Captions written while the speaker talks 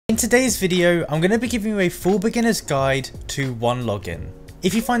In today's video, I'm going to be giving you a full beginner's guide to OneLogin.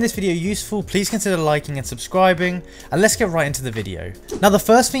 If you find this video useful, please consider liking and subscribing, and let's get right into the video. Now the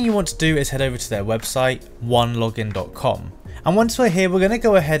first thing you want to do is head over to their website, onelogin.com. And once we're here, we're going to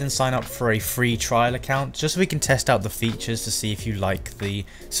go ahead and sign up for a free trial account, just so we can test out the features to see if you like the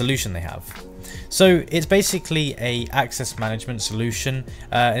solution they have. So it's basically a access management solution,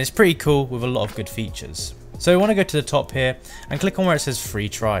 and it's pretty cool with a lot of good features. So we want to go to the top here and click on where it says free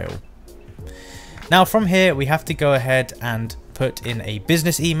trial. Now from here, we have to go ahead and put in a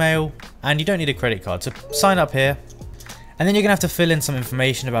business email, and you don't need a credit card. So sign up here, and then you're gonna have to fill in some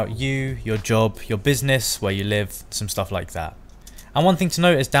information about you, your job, your business, where you live, some stuff like that. And one thing to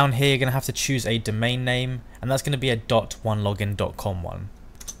note is down here, you're gonna have to choose a domain name, and that's gonna be a .onelogin.com one.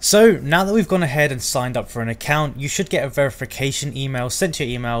 So now that we've gone ahead and signed up for an account, you should get a verification email sent to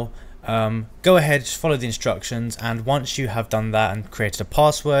your email. Go ahead, just follow the instructions, and once you have done that and created a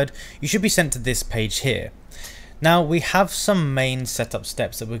password, you should be sent to this page here. Now we have some main setup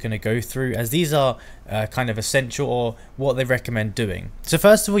steps that we're going to go through, as these are kind of essential, or what they recommend doing. So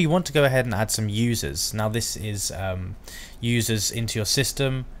first of all, you want to go ahead and add some users. Now this is users into your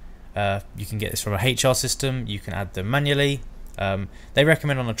system. You can get this from a HR system, you can add them manually. They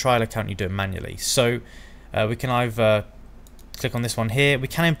recommend on a trial account you do it manually. So we can either click on this one here. We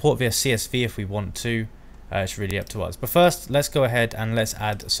can import via CSV if we want to. It's really up to us. But first, let's go ahead and let's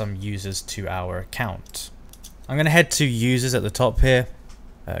add some users to our account. I'm going to head to users at the top here.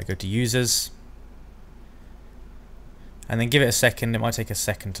 Go to users. And then give it a second. It might take a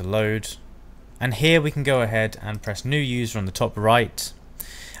second to load. And here we can go ahead and press new user on the top right.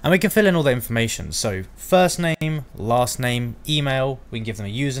 And we can fill in all the information. So first name, last name, email. We can give them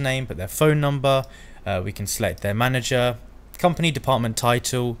a username, put their phone number. We can select their manager, company, department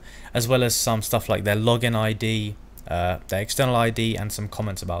title, as well as some stuff like their login ID, their external ID, and some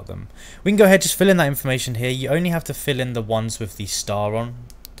comments about them. We can go ahead, just fill in that information here. You only have to fill in the ones with the star on,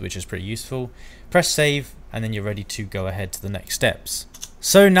 which is pretty useful. Press save, and then you're ready to go ahead to the next steps.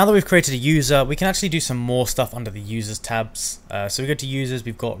 So now that we've created a user, we can actually do some more stuff under the users tabs. So we go to users,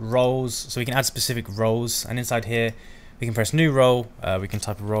 we've got roles, so we can add specific roles, and inside here we can press new role. We can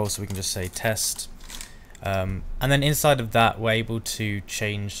type a role, so we can just say test. And then inside of that, we're able to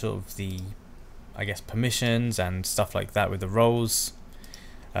change sort of the, I guess, permissions and stuff like that with the roles.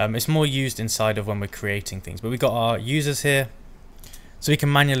 It's more used inside of when we're creating things, but we've got our users here, so we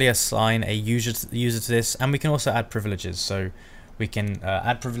can manually assign a user to this, and we can also add privileges. So we can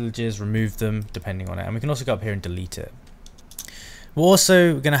add privileges, remove them depending on it, and we can also go up here and delete it. We're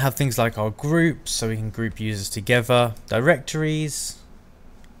also going to have things like our groups, so we can group users together, directories.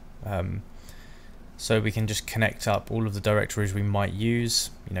 So we can just connect up all of the directories we might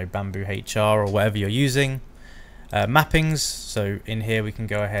use, you know, Bamboo HR or whatever you're using. Mappings, so in here we can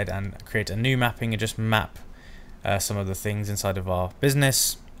go ahead and create a new mapping and just map some of the things inside of our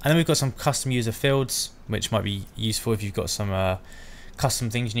business. And then we've got some custom user fields, which might be useful if you've got some custom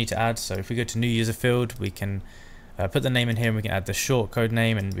things you need to add. So if we go to new user field, we can put the name in here, and we can add the shortcode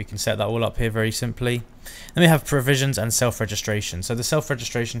name, and we can set that all up here very simply. Then we have provisions and self-registration. So the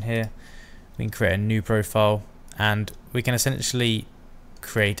self-registration here, we can create a new profile, and we can essentially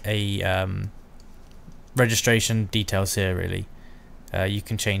create a registration details here. Really, you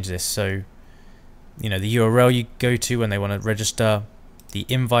can change this, so you know, the URL you go to when they want to register, the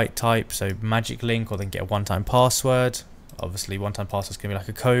invite type, so magic link, or they can get a one-time password. Obviously one-time password is going to be like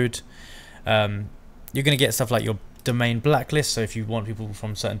a code. You're going to get stuff like your domain blacklist, so if you want people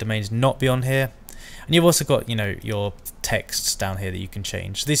from certain domains not be on here. And you've also got, you know, your texts down here that you can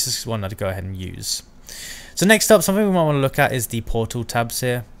change. This is one I'd go ahead and use. So next up, something we might want to look at is the portal tabs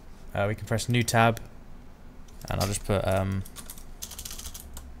here. We can press new tab, and I'll just put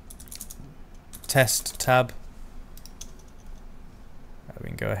test tab. We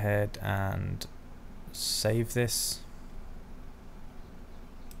can go ahead and save this.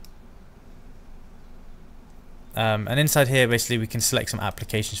 And inside here, basically, we can select some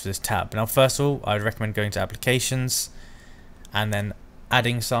applications for this tab. Now, first of all, I would recommend going to applications and then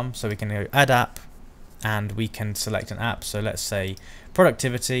adding some. So we can go add app, and we can select an app. So let's say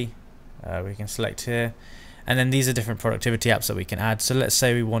productivity. We can select here, and then these are different productivity apps that we can add. So let's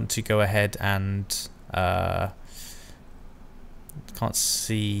say we want to go ahead and can't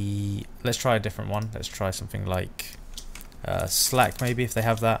see. Let's try a different one. Let's try something like Slack, maybe, if they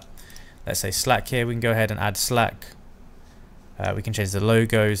have that. Let's say Slack here. We can go ahead and add Slack. We can change the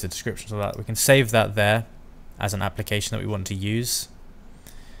logos, the descriptions of that. We can save that there as an application that we want to use.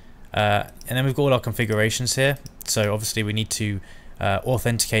 And then we've got all our configurations here. So obviously we need to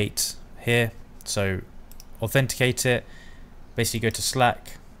authenticate here. So authenticate it, basically go to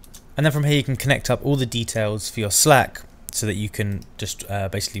Slack, And then from here you can connect up all the details for your Slack so that you can just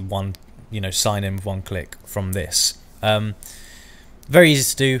basically sign in with one click from this. Very easy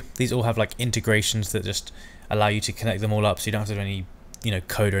to do. These all have like integrations that just allow you to connect them all up, so you don't have to do any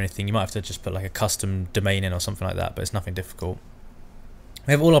code or anything. You might have to just put like a custom domain in or something like that, but it's nothing difficult.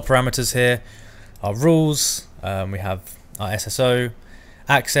 We have all our parameters here, our rules, we have our SSO,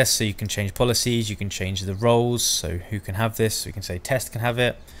 access, so you can change policies, you can change the roles, so who can have this, we can say test can have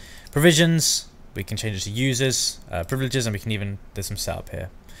it, provisions, we can change it to users, privileges, and we can even, there's some setup here.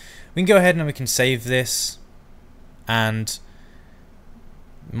 We can go ahead and we can save this, and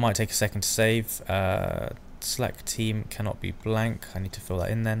it might take a second to save. Slack team cannot be blank, I need to fill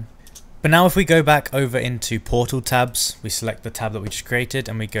that in then. But now if we go back over into portal tabs, we select the tab that we just created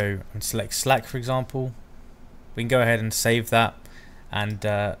and we go and select Slack, for example. We can go ahead and save that, and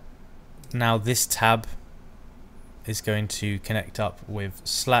now this tab is going to connect up with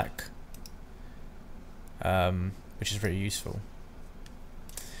Slack, which is pretty useful.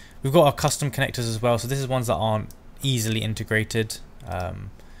 We've got our custom connectors as well, so this is ones that aren't easily integrated.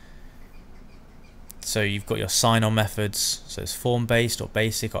 So you've got your sign-on methods, so it's form-based or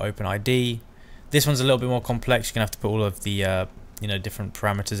basic or OpenID. This one's a little bit more complex. You're gonna have to put all of the different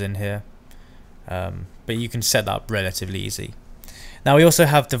parameters in here, but you can set that up relatively easy. Now we also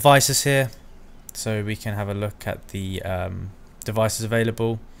have devices here, so we can have a look at the devices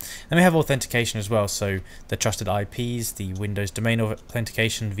available. Then we have authentication as well, so the trusted IPs, the Windows domain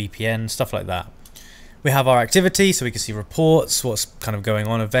authentication, VPN, stuff like that. We have our activity, so we can see reports, what's kind of going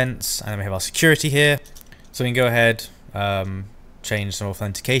on, events, and then we have our security here. So we can go ahead, change some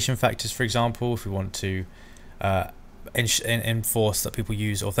authentication factors, for example, if we want to enforce that people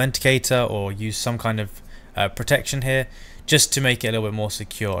use Authenticator or use some kind of protection here, just to make it a little bit more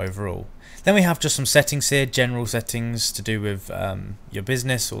secure overall. Then we have just some settings here, general settings to do with your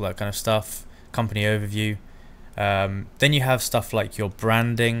business, all that kind of stuff, company overview. Then you have stuff like your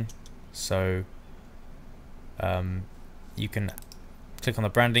branding, so you can click on the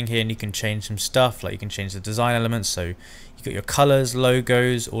branding here and you can change some stuff, like you can change the design elements, so you've got your colors,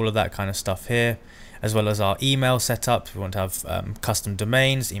 logos, all of that kind of stuff here, as well as our email setup. We want to have custom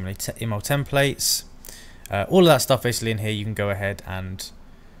domains, email templates, all of that stuff basically in here you can go ahead and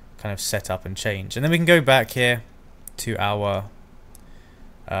kind of set up and change. And then we can go back here to our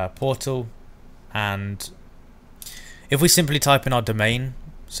portal, and if we simply type in our domain,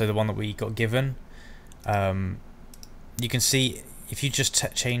 so the one that we got given, you can see if you just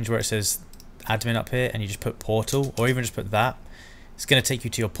change where it says admin up here and you just put portal, or even just put that, it's going to take you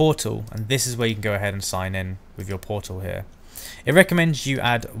to your portal, and this is where you can go ahead and sign in with your portal here. It recommends you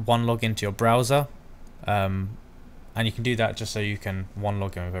add OneLogin to your browser, and you can do that just so you can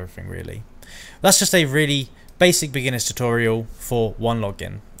OneLogin with everything really. That's just a really basic beginner's tutorial for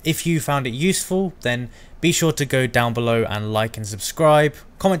OneLogin. If you found it useful, then be sure to go down below and like and subscribe.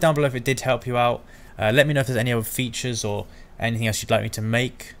 Comment down below if it did help you out. Let me know if there's any other features or anything else you'd like me to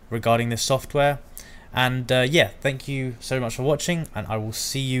make regarding this software. And yeah, thank you so much for watching, and I will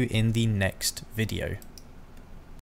see you in the next video.